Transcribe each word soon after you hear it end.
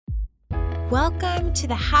Welcome to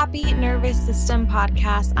the Happy Nervous System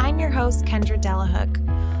podcast. I'm your host, Kendra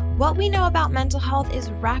Delahook. What we know about mental health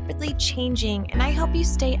is rapidly changing, and I help you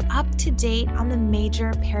stay up to date on the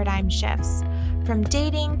major paradigm shifts. From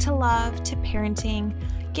dating to love to parenting,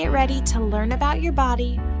 get ready to learn about your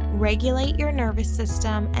body, regulate your nervous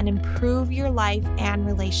system, and improve your life and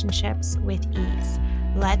relationships with ease.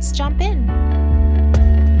 Let's jump in.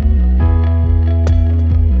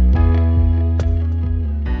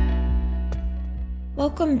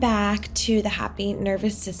 Welcome back to the Happy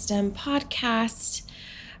Nervous System podcast,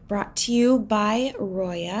 brought to you by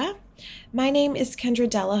Roya. My name is Kendra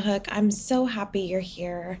Delahook. I'm so happy you're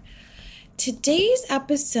here. Today's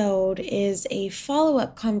episode is a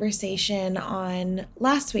follow-up conversation on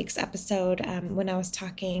last week's episode when I was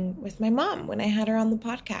talking with my mom, when I had her on the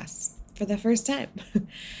podcast for the first time.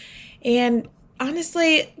 And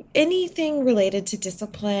honestly, anything related to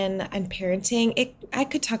discipline and parenting, I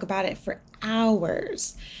could talk about it for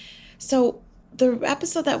hours. So the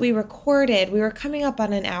episode that we recorded, we were coming up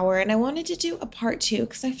on an hour, and I wanted to do a part 2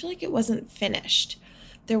 because I feel like it wasn't finished.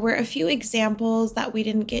 There were a few examples that we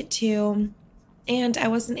didn't get to, and I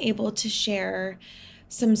wasn't able to share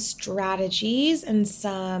some strategies and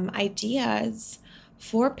some ideas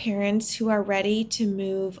for parents who are ready to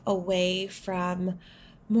move away from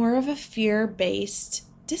more of a fear-based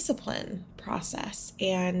discipline process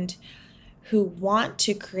and who want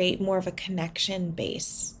to create more of a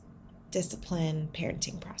connection-based discipline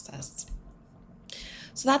parenting process.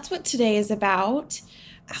 So that's what today is about.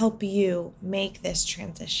 Help you make this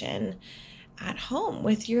transition at home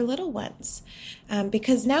with your little ones.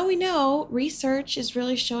 Because now we know research is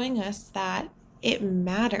really showing us that it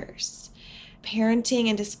matters. Parenting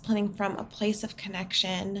and disciplining from a place of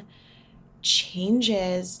connection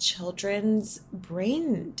changes children's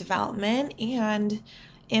brain development and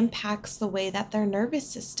impacts the way that their nervous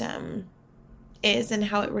system is and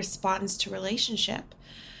how it responds to relationship.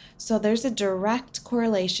 So there's a direct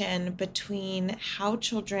correlation between how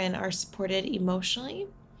children are supported emotionally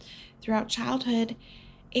throughout childhood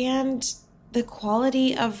and the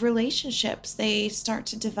quality of relationships they start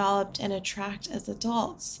to develop and attract as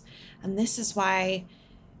adults. And this is why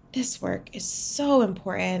this work is so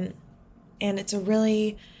important, and it's a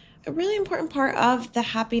really important part of the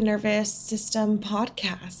Happy Nervous System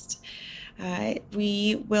podcast.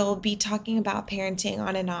 We will be talking about parenting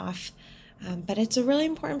on and off, but it's a really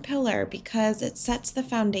important pillar because it sets the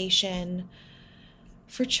foundation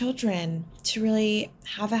for children to really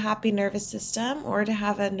have a happy nervous system or to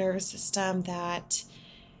have a nervous system that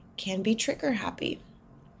can be trigger happy.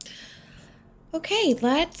 Okay,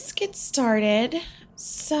 let's get started.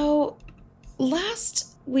 So last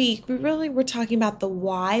week, we really were talking about the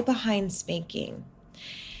why behind spanking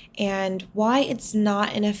and why it's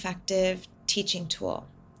not an effective teaching tool.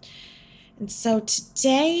 And so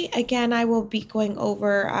today, again, I will be going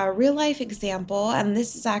over a real life example. And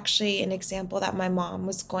this is actually an example that my mom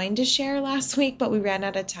was going to share last week, but we ran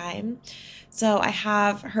out of time. So I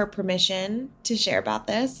have her permission to share about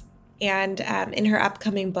this. And in her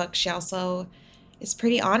upcoming book, she also is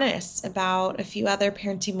pretty honest about a few other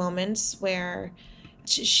parenting moments where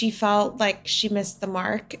she felt like she missed the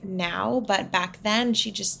mark now, but back then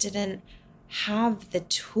she just didn't have the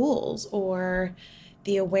tools or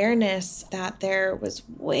the awareness that there was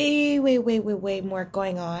way more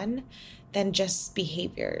going on than just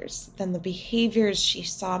behaviors, than the behaviors she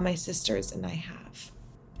saw my sisters and I have.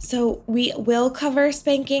 So we will cover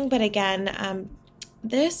spanking, but again,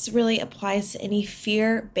 this really applies to any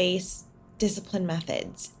fear-based discipline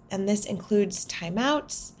methods, and this includes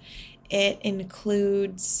timeouts. It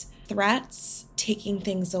includes threats, taking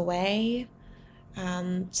things away.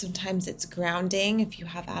 Sometimes it's grounding if you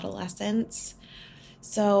have adolescents.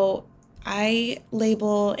 So I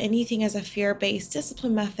label anything as a fear-based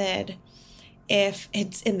discipline method if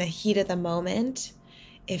it's in the heat of the moment,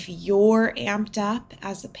 if you're amped up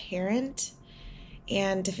as a parent,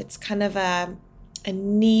 and if it's kind of a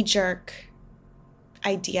knee-jerk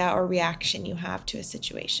idea or reaction you have to a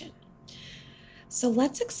situation. So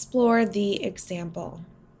let's explore the example.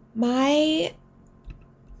 My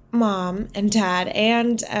mom and dad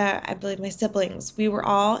and I believe my siblings, we were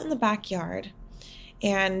all in the backyard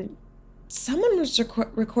and someone was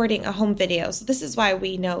recording a home video. So this is why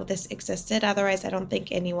we know this existed. Otherwise, I don't think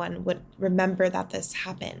anyone would remember that this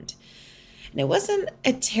happened. And it wasn't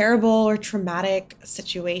a terrible or traumatic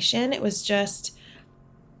situation. It was just,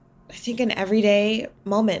 I think, an everyday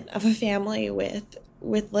moment of a family with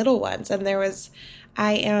little ones. And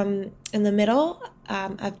I am in the middle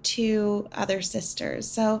of 2 other sisters.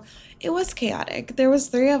 So it was chaotic. There was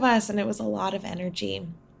 3 of us and it was a lot of energy.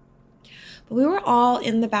 But we were all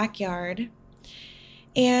in the backyard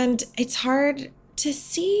And it's hard to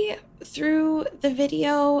see through the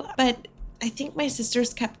video, but I think my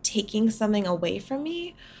sisters kept taking something away from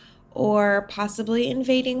me or possibly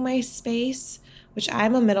invading my space, which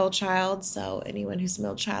I'm a middle child, so anyone who's a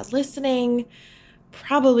middle child listening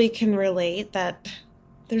probably can relate that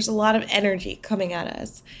there's a lot of energy coming at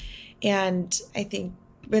us. And I think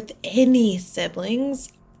with any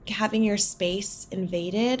siblings, having your space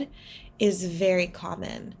invaded is very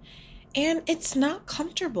common. And it's not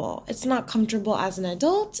comfortable. It's not comfortable as an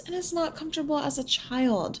adult, and it's not comfortable as a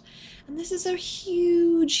child. And this is a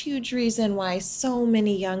huge, huge reason why so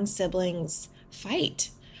many young siblings fight,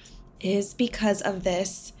 is because of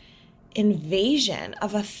this invasion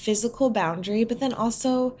of a physical boundary, but then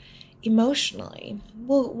also emotionally.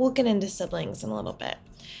 We'll get into siblings in a little bit.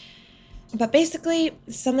 But basically,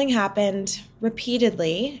 something happened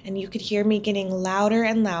repeatedly, and you could hear me getting louder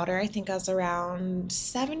and louder. I think I was around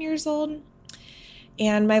 7 years old,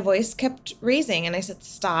 and my voice kept raising, and I said,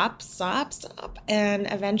 stop, stop, stop. And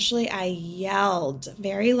eventually I yelled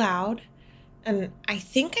very loud, and I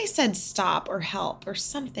think I said stop or help or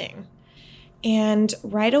something. And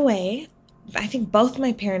right away, I think both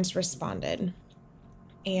my parents responded,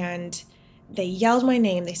 and they yelled my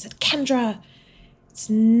name. They said, Kendra, it's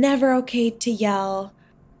never okay to yell.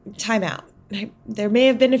 Time out. There may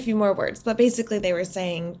have been a few more words, but basically they were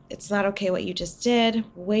saying, it's not okay what you just did,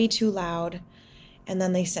 way too loud. And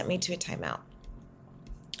then they sent me to a timeout.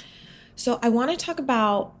 So I want to talk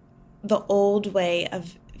about the old way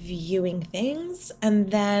of viewing things,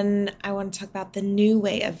 and then I want to talk about the new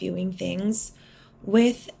way of viewing things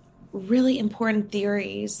with really important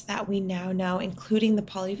theories that we now know, including the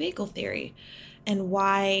polyvagal theory, and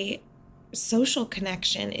why social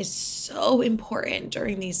connection is so important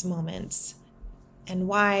during these moments, and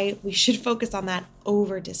why we should focus on that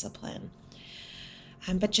over discipline.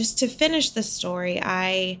 But just to finish the story,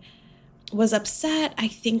 I was upset. I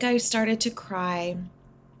think I started to cry,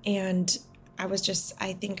 and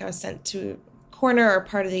I think I was sent to a corner or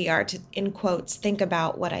part of the yard to, in quotes, think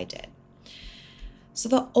about what I did. So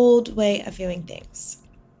the old way of viewing things.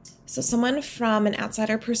 So someone from an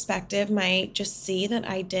outsider perspective might just see that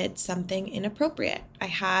I did something inappropriate. I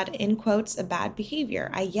had, in quotes, a bad behavior.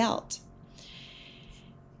 I yelled.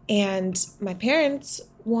 And my parents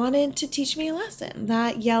wanted to teach me a lesson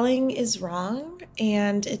that yelling is wrong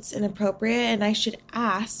and it's inappropriate, and I should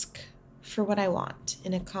ask for what I want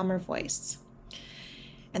in a calmer voice.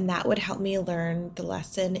 And that would help me learn the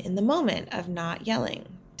lesson in the moment of not yelling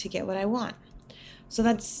to get what I want. So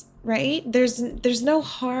that's right. There's no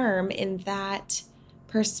harm in that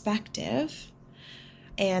perspective.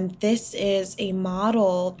 And this is a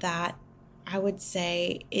model that I would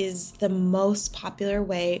say is the most popular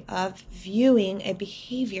way of viewing a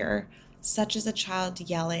behavior such as a child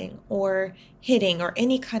yelling or hitting or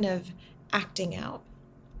any kind of acting out.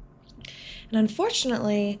 And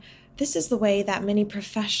unfortunately, this is the way that many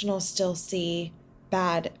professionals still see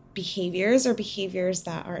bad behaviors or behaviors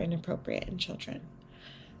that are inappropriate in children.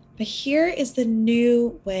 But here is the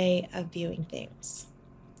new way of viewing things.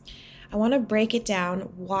 I want to break it down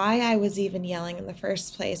why I was even yelling in the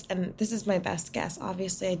first place. And this is my best guess.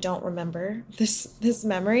 Obviously, I don't remember this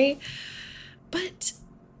memory. But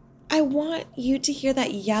I want you to hear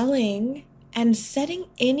that yelling and setting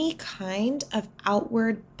any kind of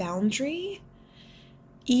outward boundary,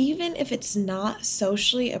 even if it's not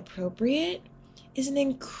socially appropriate, is an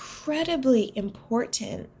incredibly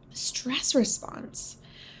important stress response.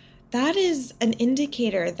 That is an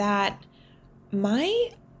indicator that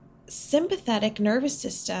my sympathetic nervous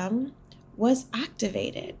system was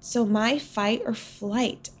activated. So my fight or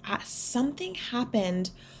flight, something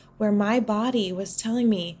happened where my body was telling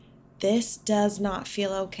me, this does not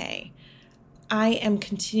feel okay. I am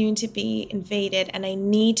continuing to be invaded and I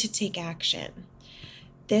need to take action.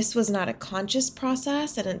 This was not a conscious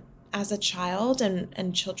process, and as a child,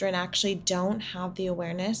 and children actually don't have the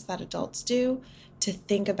awareness that adults do to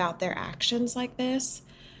think about their actions like this.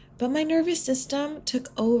 But my nervous system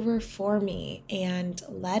took over for me and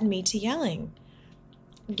led me to yelling.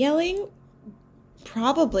 Yelling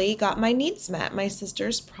probably got my needs met. My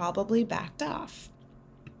sisters probably backed off.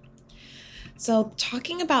 So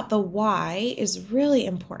talking about the why is really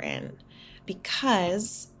important,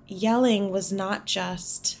 because yelling was not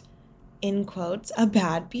just, in quotes, a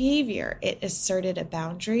bad behavior. It asserted a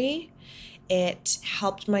boundary. It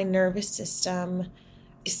helped my nervous system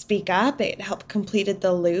speak up. It helped completed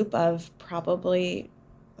the loop of probably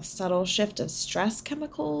a subtle shift of stress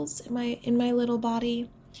chemicals in my little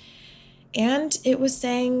body. And it was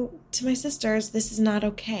saying to my sisters, this is not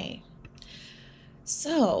okay.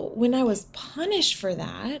 So when I was punished for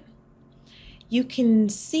that, you can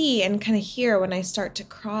see and kind of hear when I start to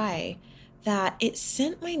cry that it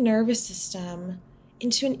sent my nervous system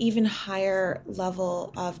into an even higher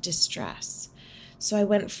level of distress. So I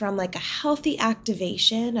went from like a healthy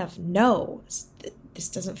activation of no, this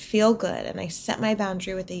doesn't feel good, and I set my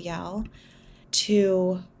boundary with a yell,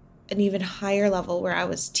 to an even higher level where I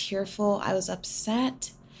was tearful, I was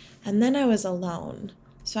upset, and then I was alone.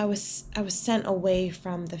 So I was sent away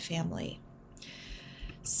from the family.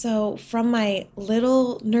 So from my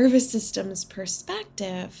little nervous system's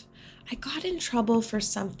perspective, I got in trouble for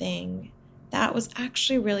something that was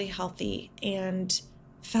actually really healthy and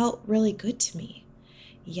felt really good to me.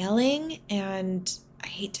 Yelling, and I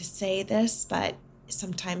hate to say this, but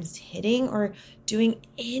sometimes hitting or doing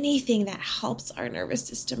anything that helps our nervous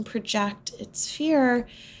system project its fear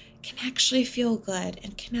can actually feel good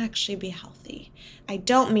and can actually be healthy. I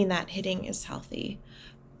don't mean that hitting is healthy,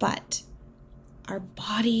 but our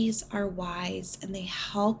bodies are wise and they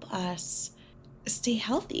help us stay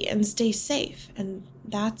healthy and stay safe. And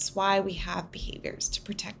that's why we have behaviors, to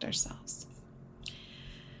protect ourselves.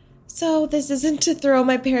 So this isn't to throw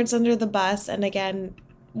my parents under the bus. And again,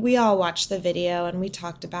 we all watched the video and we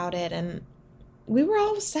talked about it and we were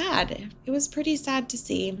all sad. It was pretty sad to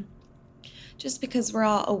see, just because we're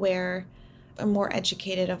all aware and more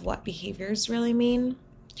educated of what behaviors really mean.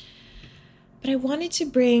 But I wanted to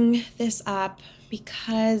bring this up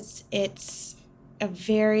because it's a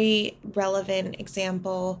very relevant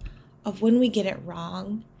example of when we get it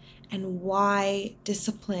wrong and why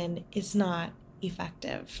discipline is not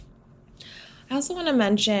effective. I also want to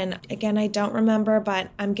mention, again, I don't remember, but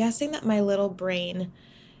I'm guessing that my little brain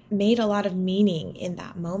made a lot of meaning in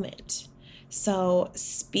that moment. So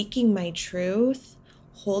speaking my truth,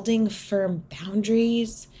 holding firm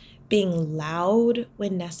boundaries, being loud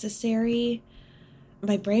when necessary,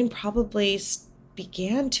 my brain probably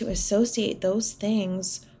began to associate those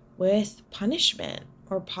things with punishment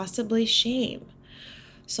or possibly shame.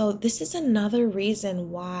 So this is another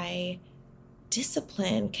reason why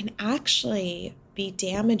discipline can actually be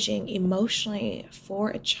damaging emotionally for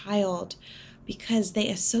a child, because they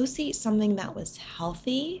associate something that was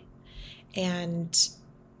healthy and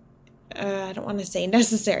I don't want to say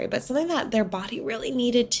necessary, but something that their body really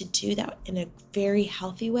needed to do that in a very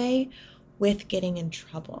healthy way with getting in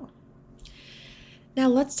trouble. Now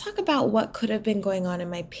let's talk about what could have been going on in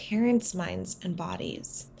my parents' minds and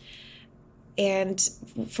bodies. And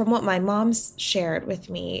from what my mom shared with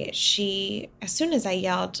me, as soon as I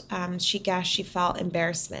yelled, she guessed she felt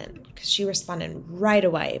embarrassment because she responded right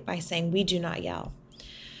away by saying, "We do not yell."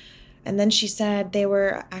 And then she said they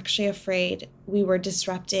were actually afraid we were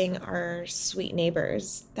disrupting our sweet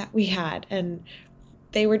neighbors that we had. And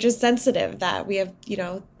they were just sensitive that we have,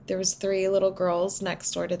 there was 3 little girls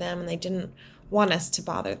next door to them and they didn't want us to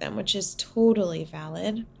bother them, which is totally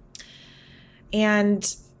valid.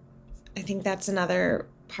 And I think that's another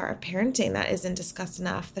part of parenting that isn't discussed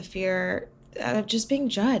enough, the fear of just being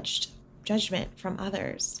judgment from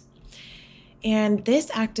others. And this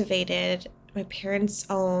activated my parents'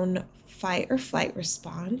 own fight or flight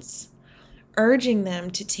response, urging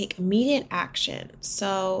them to take immediate action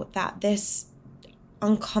so that this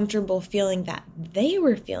uncomfortable feeling that they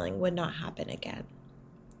were feeling would not happen again.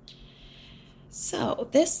 So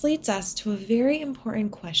this leads us to a very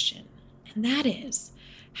important question, and that is,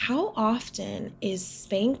 how often is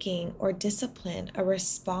spanking or discipline a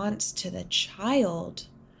response to the child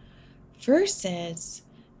versus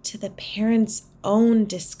to the parent's own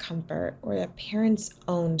discomfort or the parent's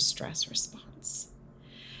own stress response?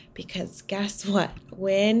 Because guess what?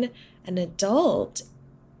 When an adult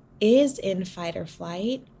is in fight or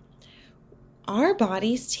flight, our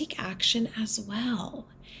bodies take action as well.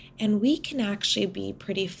 And we can actually be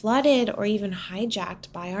pretty flooded or even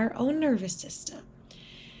hijacked by our own nervous system.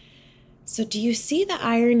 So do you see the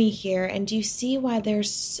irony here? And do you see why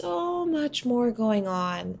there's so much more going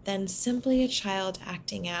on than simply a child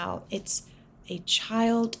acting out? It's a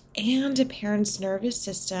child and a parent's nervous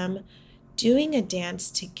system doing a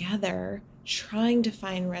dance together, trying to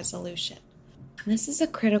find resolution. And this is a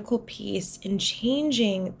critical piece in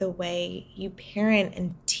changing the way you parent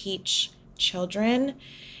and teach children.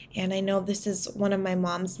 And I know this is one of my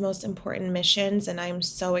mom's most important missions, and I'm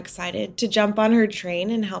so excited to jump on her train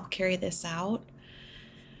and help carry this out.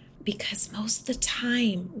 Because most of the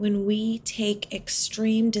time, when we take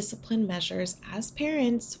extreme discipline measures as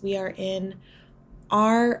parents, we are in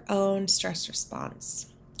our own stress response,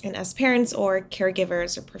 and as parents or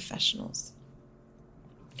caregivers or professionals.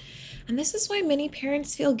 And this is why many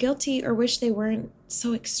parents feel guilty or wish they weren't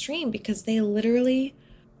so extreme, because they literally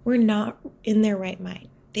were not in their right mind.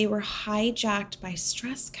 they were hijacked by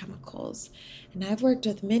stress chemicals. And I've worked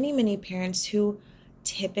with many, many parents who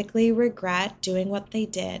typically regret doing what they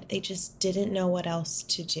did. They just didn't know what else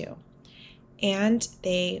to do. And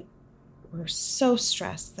they were so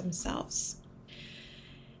stressed themselves.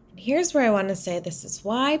 And here's where I want to say this is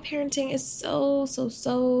why parenting is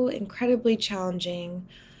so incredibly challenging,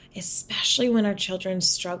 especially when our children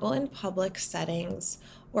struggle in public settings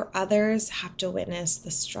or others have to witness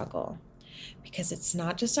the struggle. Because it's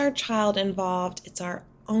not just our child involved, it's our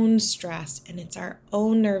own stress and it's our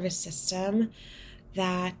own nervous system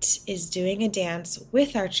that is doing a dance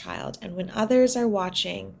with our child. And when others are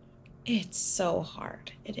watching, it's so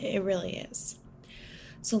hard. It really is.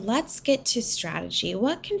 So let's get to strategy.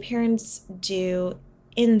 What can parents do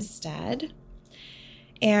instead?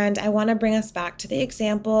 And I want to bring us back to the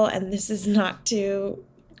example, and this is not to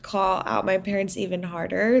call out my parents even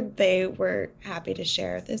harder. They were happy to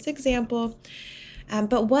share this example.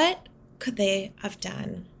 But what could they have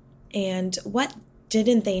done? And what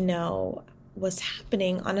didn't they know was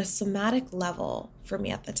happening on a somatic level for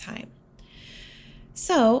me at the time?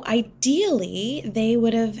 So ideally, they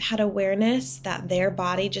would have had awareness that their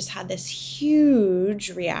body just had this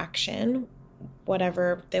huge reaction,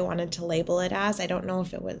 whatever they wanted to label it as. I don't know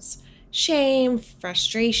if it was shame,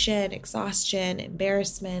 frustration, exhaustion,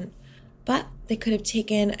 embarrassment, but they could have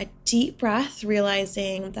taken a deep breath,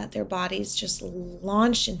 realizing that their bodies just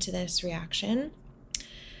launched into this reaction.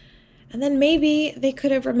 And then maybe they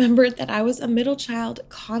could have remembered that I was a middle child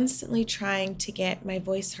constantly trying to get my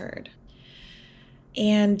voice heard.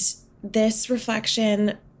 And this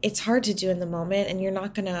reflection, it's hard to do in the moment, and you're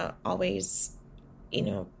not going to always,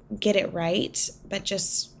 get it right, but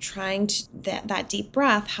just trying to, that deep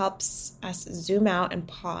breath helps us zoom out and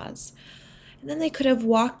pause. And then they could have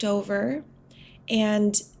walked over,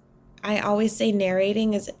 and I always say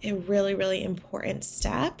narrating is a really, really important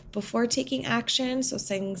step before taking action. So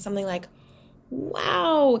saying something like,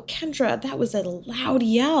 "Wow, Kendra, that was a loud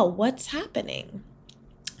yell. What's happening?"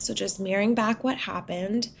 So just mirroring back what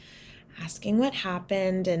happened, asking what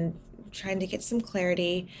happened, and trying to get some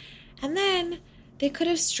clarity. And then they could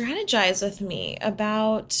have strategized with me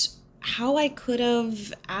about how I could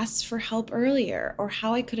have asked for help earlier, or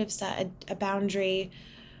how I could have set a boundary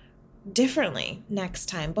differently next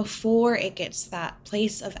time before it gets to that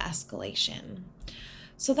place of escalation.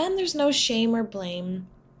 So then there's no shame or blame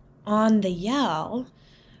on the yell.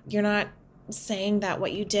 You're not saying that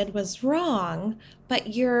what you did was wrong,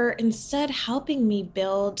 but you're instead helping me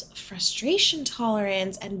build frustration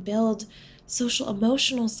tolerance and build social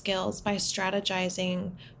emotional skills by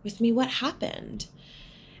strategizing with me what happened.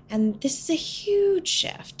 And this is a huge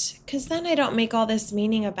shift, because then I don't make all this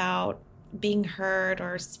meaning about being heard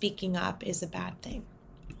or speaking up is a bad thing.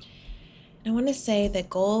 And I want to say the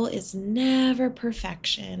goal is never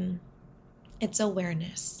perfection. It's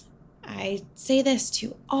awareness. I say this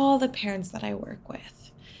to all the parents that I work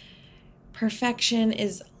with. Perfection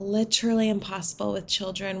is literally impossible with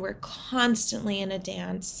children. We're constantly in a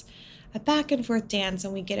dance, a back and forth dance,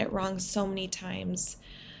 and we get it wrong so many times.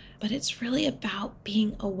 But it's really about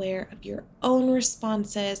being aware of your own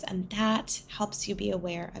responses, and that helps you be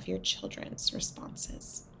aware of your children's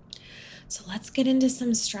responses. So let's get into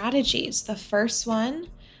some strategies. The first one,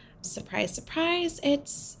 surprise, surprise,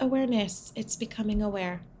 it's awareness. It's becoming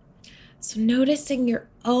aware. So noticing your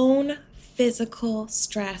own physical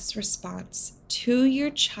stress response to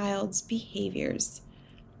your child's behaviors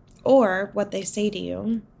or what they say to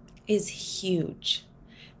you is huge.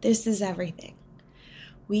 This is everything.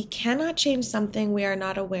 We cannot change something we are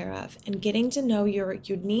not aware of, and getting to know your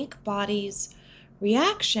unique body's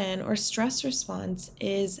reaction or stress response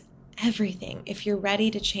is everything if you're ready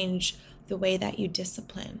to change the way that you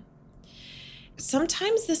discipline.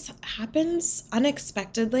 Sometimes this happens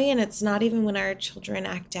unexpectedly, and it's not even when our children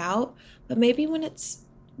act out, but maybe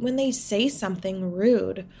when they say something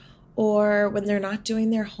rude, or when they're not doing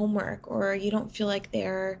their homework, or you don't feel like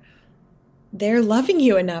they're loving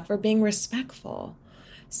you enough or being respectful.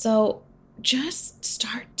 So just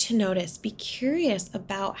start to notice, be curious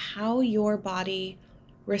about how your body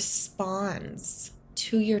responds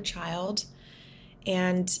to your child,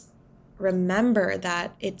 and remember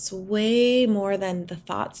that it's way more than the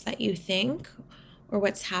thoughts that you think or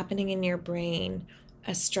what's happening in your brain.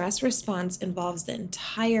 A stress response involves the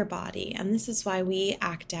entire body, and this is why we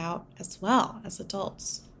act out as well as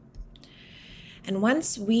adults. And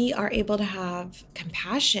once we are able to have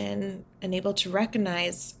compassion and able to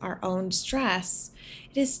recognize our own stress,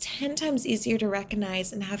 it is 10 times easier to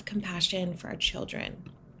recognize and have compassion for our children.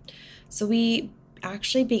 So we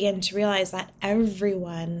actually begin to realize that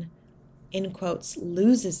everyone, in quotes,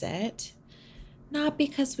 loses it not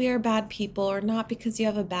because we are bad people or not because you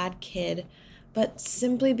have a bad kid, but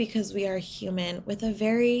simply because we are human with a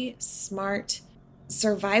very smart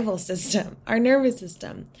survival system, our nervous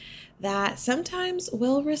system, that sometimes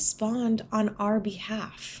will respond on our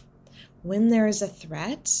behalf when there is a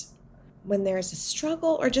threat, when there is a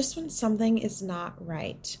struggle, or just when something is not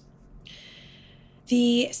right.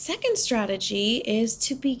 The second strategy is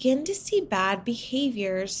to begin to see bad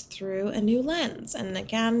behaviors through a new lens. And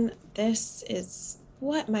again, this is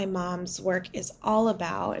what my mom's work is all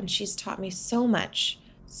about, and she's taught me so much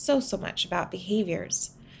about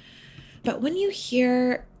behaviors. But when you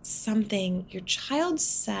hear something your child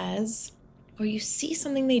says, or you see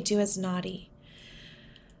something they do as naughty,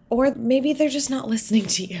 or maybe they're just not listening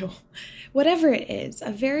to you, whatever it is,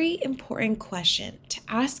 a very important question to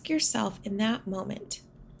ask yourself in that moment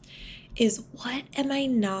is, what am I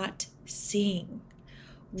not seeing?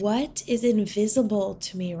 What is invisible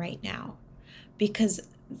to me right now? Because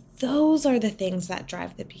those are the things that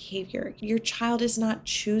drive the behavior. Your child is not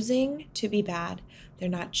choosing to be bad. They're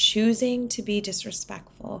not choosing to be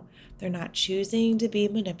disrespectful. They're not choosing to be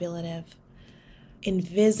manipulative.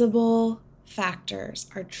 Invisible factors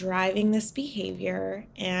are driving this behavior,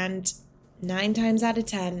 and 9 times out of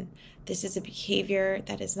 10, this is a behavior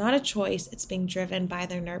that is not a choice. It's being driven by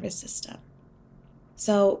their nervous system.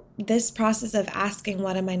 So this process of asking,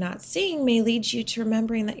 what am I not seeing, may lead you to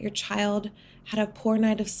remembering that your child had a poor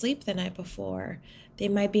night of sleep the night before. They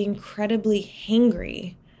might be incredibly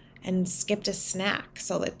hangry and skipped a snack,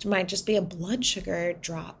 so it might just be a blood sugar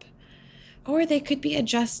drop. Or they could be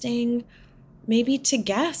adjusting maybe to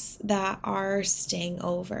guests that are staying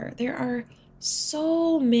over. There are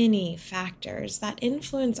so many factors that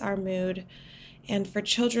influence our mood, and for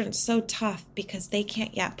children it's so tough because they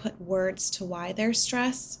can't yet put words to why they're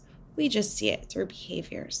stressed. We just see it through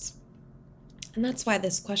behaviors. And that's why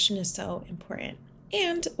this question is so important,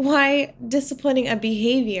 and why disciplining a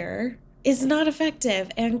behavior is not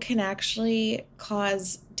effective and can actually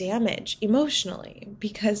cause damage emotionally,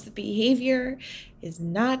 because the behavior is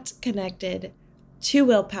not connected to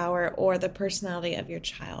willpower or the personality of your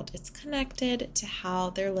child. It's connected to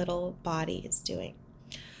how their little body is doing.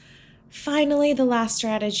 Finally, the last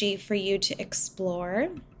strategy for you to explore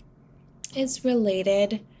is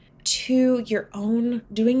related to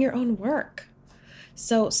doing your own work.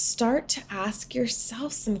 So start to ask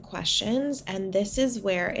yourself some questions, and this is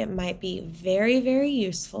where it might be very, very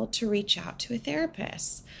useful to reach out to a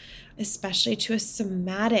therapist, especially to a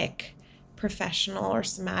somatic professional or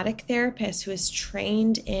somatic therapist who is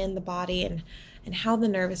trained in the body and how the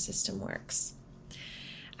nervous system works.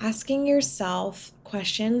 Asking yourself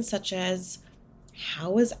questions such as, how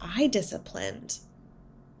was I disciplined?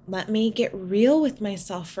 Let me get real with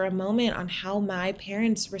myself for a moment on how my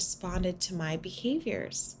parents responded to my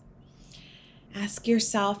behaviors. Ask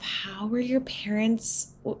yourself, how were your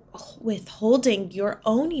parents withholding your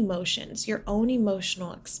own emotions, your own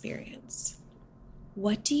emotional experience?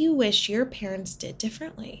 What do you wish your parents did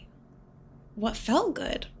differently? What felt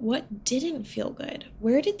good? What didn't feel good?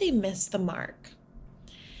 Where did they miss the mark?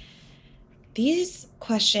 These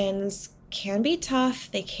questions can be tough.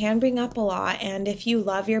 They can bring up a lot. And if you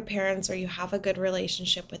love your parents or you have a good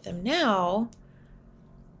relationship with them now,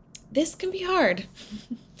 this can be hard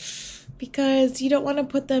because you don't want to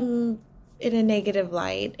put them in a negative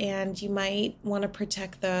light, and you might want to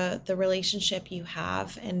protect the relationship you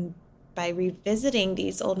have. And by revisiting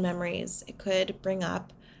these old memories, it could bring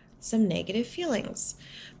up some negative feelings.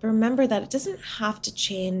 But remember that it doesn't have to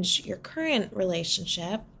change your current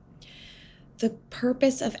relationship. The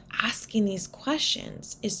purpose of asking these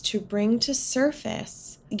questions is to bring to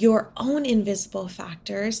surface your own invisible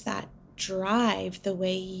factors that drive the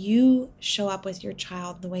way you show up with your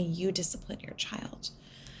child, the way you discipline your child.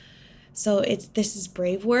 So this is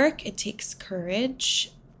brave work. It takes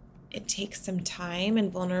courage. It takes some time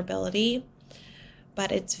and vulnerability,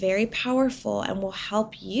 but it's very powerful and will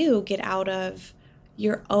help you get out of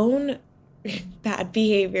your own bad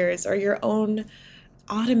behaviors or your own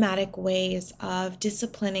automatic ways of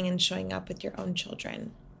disciplining and showing up with your own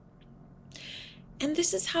children. And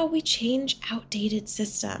this is how we change outdated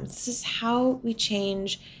systems. This is how we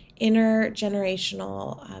change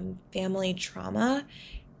intergenerational family trauma.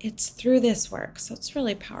 It's through this work, so it's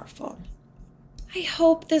really powerful. I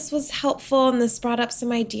hope this was helpful and this brought up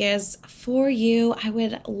some ideas for you. I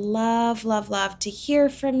would love, love, love to hear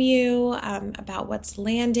from you about what's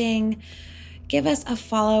landing. Give us a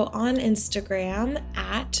follow on Instagram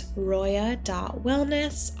at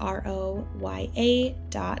roya.wellness,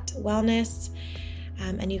 roya.wellness.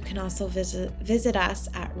 And you can also visit us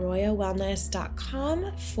at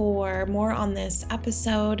royawellness.com for more on this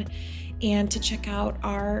episode. and to check out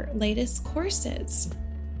our latest courses.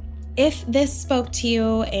 If this spoke to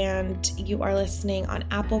you and you are listening on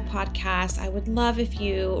Apple Podcasts, I would love if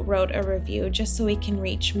you wrote a review just so we can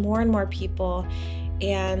reach more and more people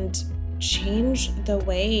and change the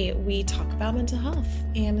way we talk about mental health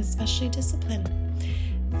and especially discipline.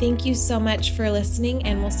 Thank you so much for listening,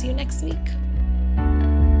 and we'll see you next week.